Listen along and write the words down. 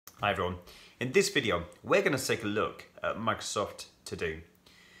Hi everyone. In this video, we're going to take a look at Microsoft To Do.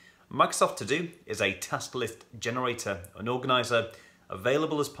 Microsoft To Do is a task list generator and organizer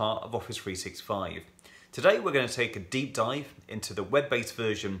available as part of Office 365. Today we're going to take a deep dive into the web-based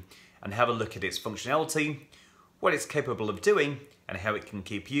version and have a look at its functionality, what it's capable of doing, and how it can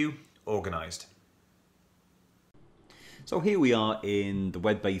keep you organized. So here we are in the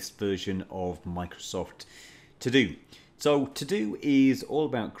web-based version of Microsoft To Do. So To Do is all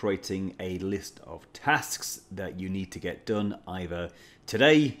about creating a list of tasks that you need to get done either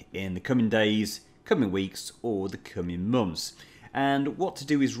today, in the coming days, coming weeks, or the coming months. And what To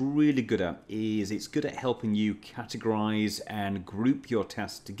Do is really good at is it's good at helping you categorize and group your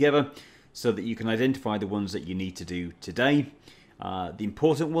tasks together so that you can identify the ones that you need to do today, the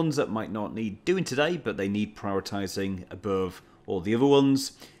important ones that might not need doing today, but they need prioritizing above all the other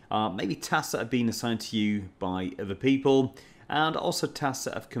ones. Maybe tasks that have been assigned to you by other people, and also tasks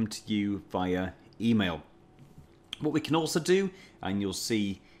that have come to you via email. What we can also do, and you'll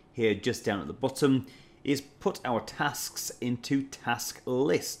see here just down at the bottom, is put our tasks into task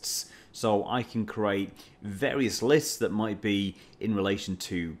lists. So I can create various lists that might be in relation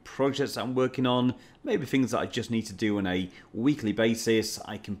to projects that I'm working on, maybe things that I just need to do on a weekly basis.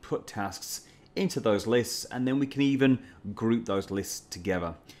 I can put tasks into those lists, and then we can even group those lists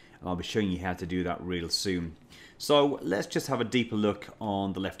together. I'll be showing you how to do that real soon. So let's just have a deeper look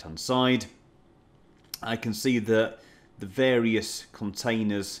on the left hand side. I can see that the various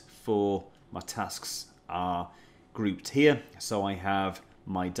containers for my tasks are grouped here. So I have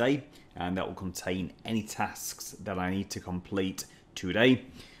my day, and that will contain any tasks that I need to complete today.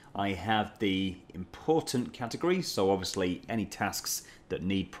 I have the important category, so obviously any tasks that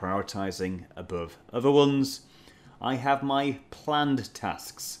need prioritizing above other ones. I have my planned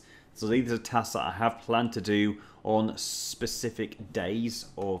tasks. So these are tasks that I have planned to do on specific days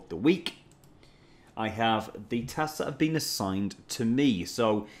of the week. I have the tasks that have been assigned to me.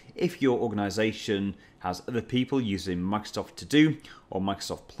 So if your organization has other people using Microsoft To Do or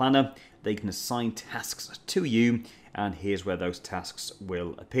Microsoft Planner, they can assign tasks to you, and here's where those tasks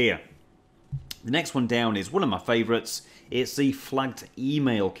will appear. The next one down is one of my favorites. It's the flagged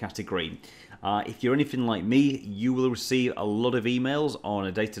email category. If you're anything like me, you will receive a lot of emails on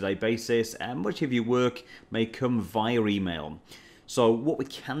a day-to-day basis, and much of your work may come via email. So what we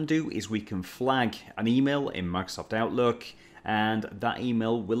can do is we can flag an email in Microsoft Outlook, and that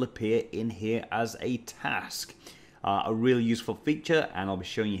email will appear in here as a task. A really useful feature, and I'll be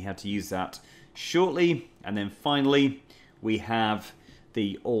showing you how to use that shortly. And then finally, we have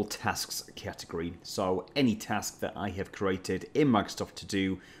the all tasks category. So any task that I have created in Microsoft To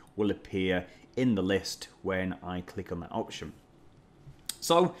Do will appear in the list when I click on that option.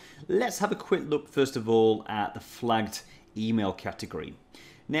 So let's have a quick look first of all at the flagged email category.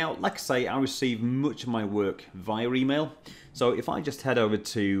 Now, like I say, I receive much of my work via email. So if I just head over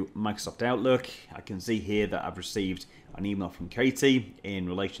to Microsoft Outlook, I can see here that I've received an email from Katie in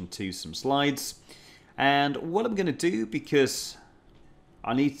relation to some slides. And what I'm going to do, because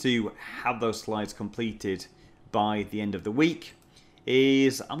I need to have those slides completed by the end of the week,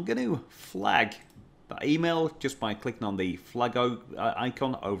 is I'm going to flag that email just by clicking on the flag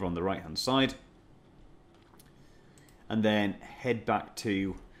icon over on the right hand side, and then head back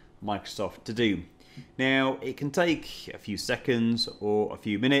to Microsoft To Do. Now, it can take a few seconds or a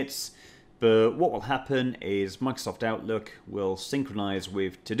few minutes, but what will happen is Microsoft Outlook will synchronize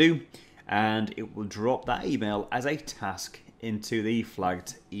with To Do, and it will drop that email as a task into the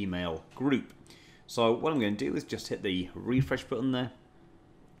flagged email group. So what I'm going to do is just hit the refresh button there,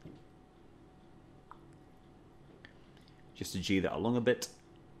 just to G that along a bit.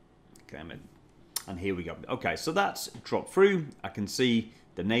 Okay, and here we go. Okay, so that's dropped through. I can see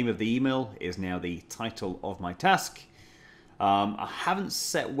the name of the email is now the title of my task. I haven't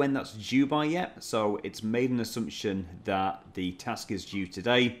set when that's due by yet, so it's made an assumption that the task is due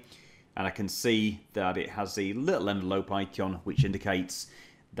today, and I can see that it has the little envelope icon which indicates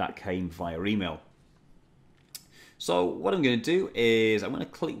that came via email. So what I'm going to do is I'm going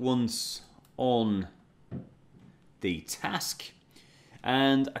to click once on the task,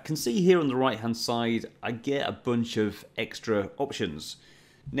 and I can see here on the right hand side I get a bunch of extra options.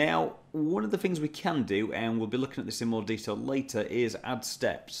 Now, one of the things we can do, and we'll be looking at this in more detail later, is add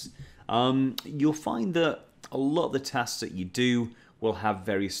steps. You'll find that a lot of the tasks that you do will have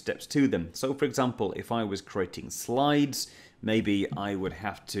various steps to them. So for example, if I was creating slides, maybe I would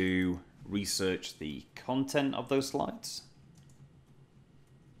have to research the content of those slides.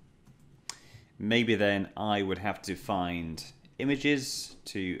 Maybe then I would have to find images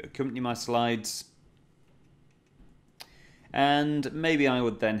to accompany my slides. And maybe I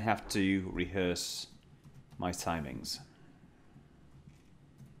would then have to rehearse my timings.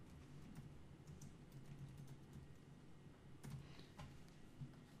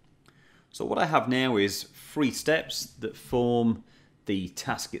 So what I have now is 3 steps that form the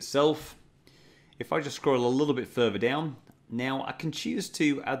task itself. If I just scroll a little bit further down, now I can choose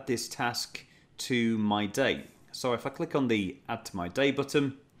to add this task to my day. So if I click on the Add to My Day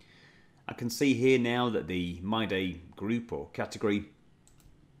button, I can see here now that the My Day group or category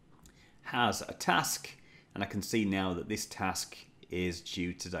has a task, and I can see now that this task is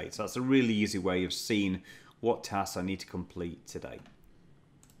due today. So that's a really easy way of seeing what tasks I need to complete today.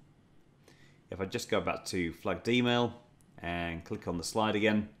 If I just go back to flagged email and click on the slide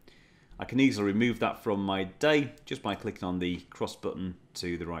again, I can easily remove that from my day just by clicking on the cross button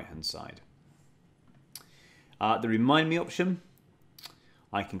to the right hand side. The Remind Me option,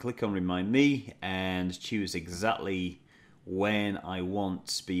 I can click on Remind Me and choose exactly when I want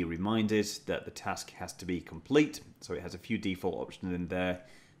to be reminded that the task has to be complete. So it has a few default options in there,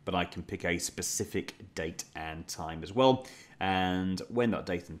 but I can pick a specific date and time as well. And when that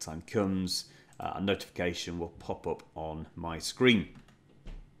date and time comes, a notification will pop up on my screen.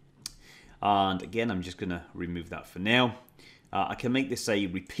 And again, I'm just going to remove that for now. I can make this a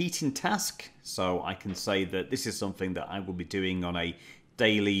repeating task, so I can say that this is something that I will be doing on a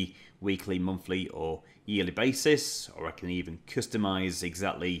daily, weekly, monthly, or yearly basis, or I can even customize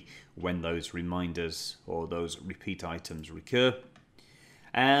exactly when those reminders or those repeat items recur.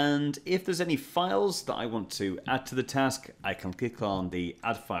 And if there's any files that I want to add to the task, I can click on the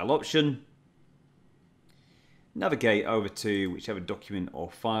Add File option, navigate over to whichever document or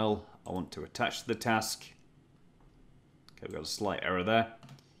file I want to attach to the task. Okay, we've got a slight error there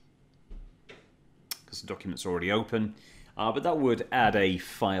because the document's already open. But that would add a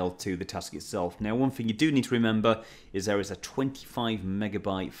file to the task itself. Now, one thing you do need to remember is there is a 25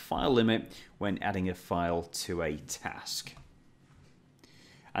 megabyte file limit when adding a file to a task.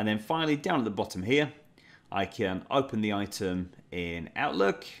 And then finally, down at the bottom here, I can open the item in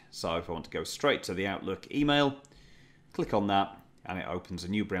Outlook. So if I want to go straight to the Outlook email, click on that and it opens a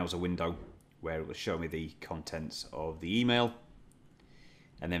new browser window where it will show me the contents of the email.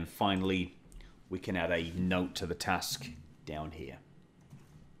 And then finally, we can add a note to the task down here.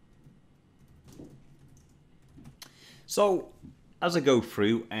 So as I go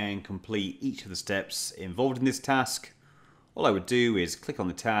through and complete each of the steps involved in this task, all I would do is click on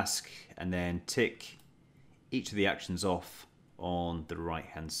the task and then tick each of the actions off on the right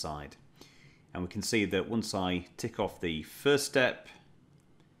hand side. And we can see that once I tick off the first step,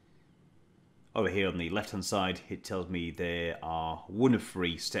 over here on the left hand side, it tells me there are 1 of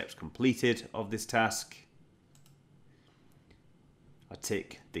 3 steps completed of this task. I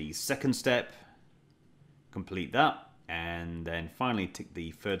tick the second step, complete that, and then finally tick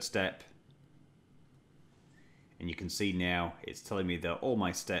the third step. And you can see now it's telling me that all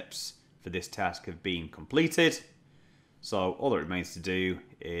my steps for this task have been completed. So all that remains to do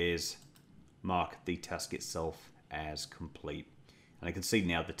is mark the task itself as complete. And I can see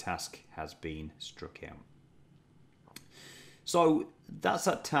now the task has been struck out. So that's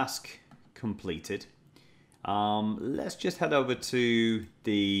that task completed. Let's just head over to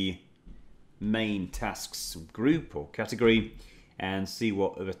the main tasks group or category and see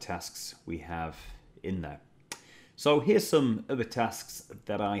what other tasks we have in there. So here's some other tasks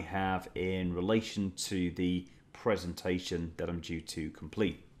that I have in relation to the presentation that I'm due to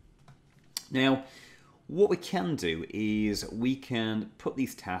complete. Now, what we can do is we can put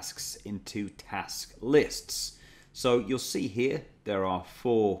these tasks into task lists. So you'll see here there are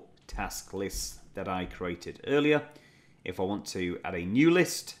 4 task lists that I created earlier. If I want to add a new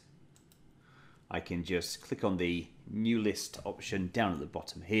list, I can just click on the new list option down at the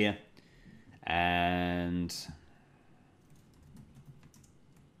bottom here and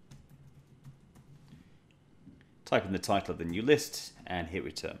type in the title of the new list and hit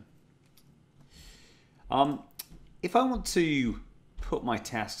return. If I want to put my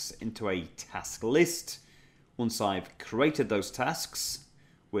tasks into a task list, once I've created those tasks,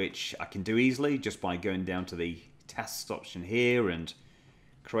 which I can do easily just by going down to the tasks option here and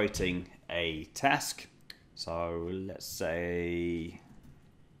creating a task. So let's say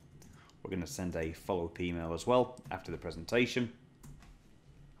we're going to send a follow-up email as well after the presentation.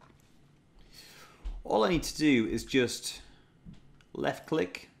 All I need to do is just left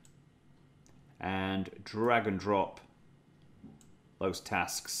click and drag and drop those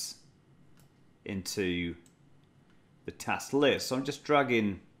tasks into the task list. So I'm just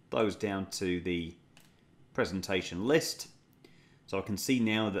dragging those down to the presentation list. So I can see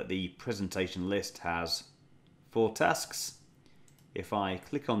now that the presentation list has 4 tasks. if I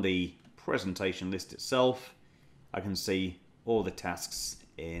click on the presentation list itself, I can see all the tasks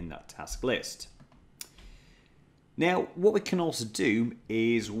in that task list. Now, what we can also do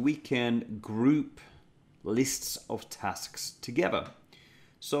is we can group lists of tasks together.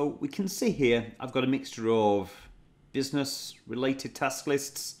 So we can see here, I've got a mixture of business related task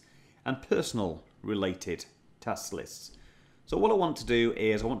lists and personal related task lists. So what I want to do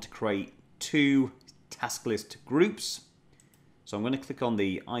is I want to create two task list groups. So I'm going to click on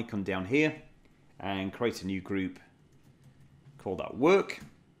the icon down here and create a new group, call that work.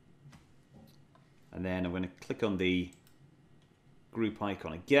 And then I'm going to click on the group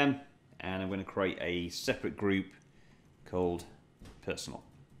icon again, and I'm going to create a separate group called personal.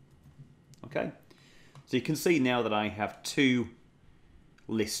 Okay, so you can see now that I have two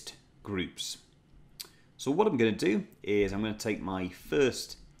list groups. So what I'm going to do is I'm going to take my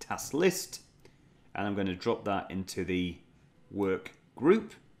first task list and I'm going to drop that into the work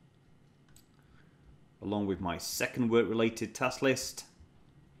group along with my second work related task list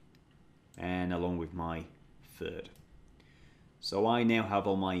and along with my third. So I now have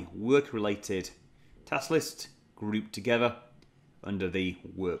all my work related task list grouped together under the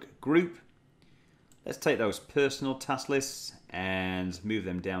work group. Let's take those personal task lists and move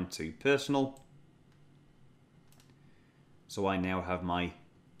them down to personal. So I now have my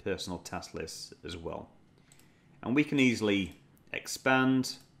personal task lists as well. And we can easily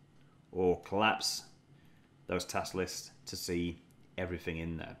expand or collapse those task lists to see everything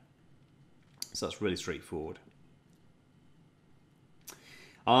in there. So that's really straightforward.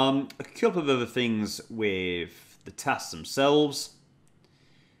 A couple of other things with the tasks themselves.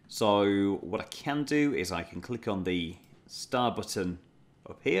 So what I can do is I can click on the star button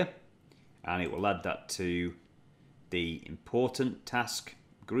up here and it will add that to the important task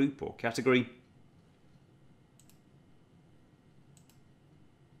group or category.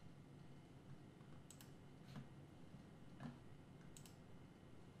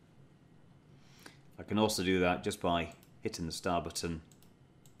 I can also do that just by hitting the star button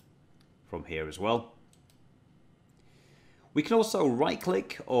from here as well. We can also right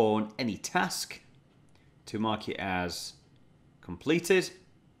click on any task to mark it as completed,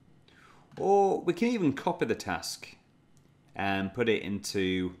 or we can even copy the task and put it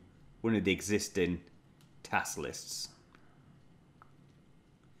into one of the existing task lists.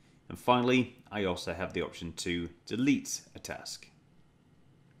 And finally, I also have the option to delete a task.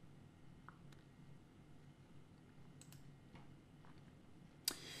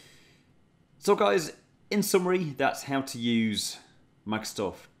 So guys, in summary, that's how to use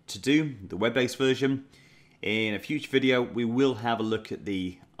Microsoft To Do, the web-based version. In a future video, we will have a look at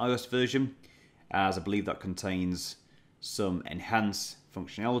the iOS version, as I believe that contains some enhanced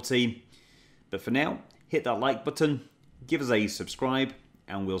functionality. But for now, hit that like button, give us a subscribe,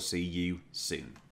 and we'll see you soon.